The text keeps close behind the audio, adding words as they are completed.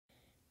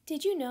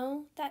Did you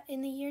know that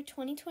in the year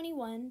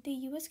 2021, the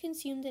U.S.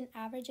 consumed an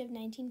average of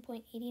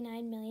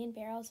 19.89 million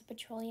barrels of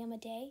petroleum a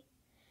day?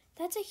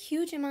 That's a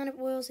huge amount of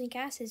oils and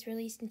gases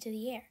released into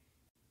the air.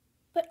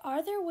 But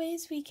are there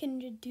ways we can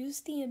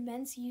reduce the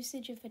immense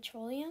usage of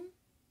petroleum?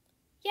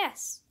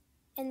 Yes,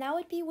 and that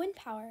would be wind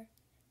power.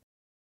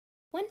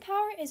 Wind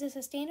power is a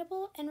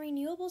sustainable and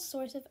renewable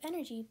source of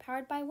energy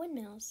powered by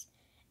windmills.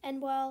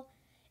 And well,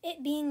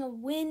 it being a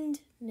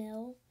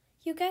windmill,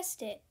 you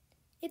guessed it,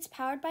 it's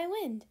powered by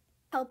wind,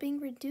 helping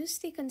reduce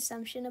the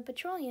consumption of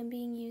petroleum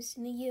being used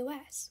in the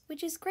U.S.,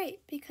 which is great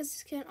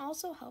because it can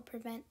also help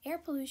prevent air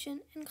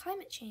pollution and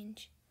climate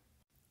change.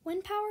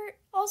 Wind power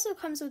also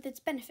comes with its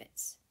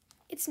benefits.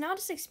 It's not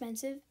as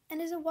expensive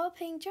and is a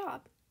well-paying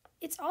job.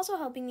 It's also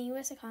helping the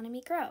U.S.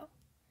 economy grow.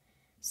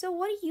 So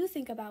what do you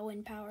think about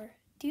wind power?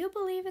 Do you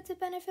believe it's a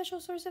beneficial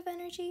source of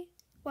energy?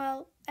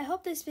 Well, I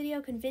hope this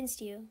video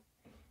convinced you.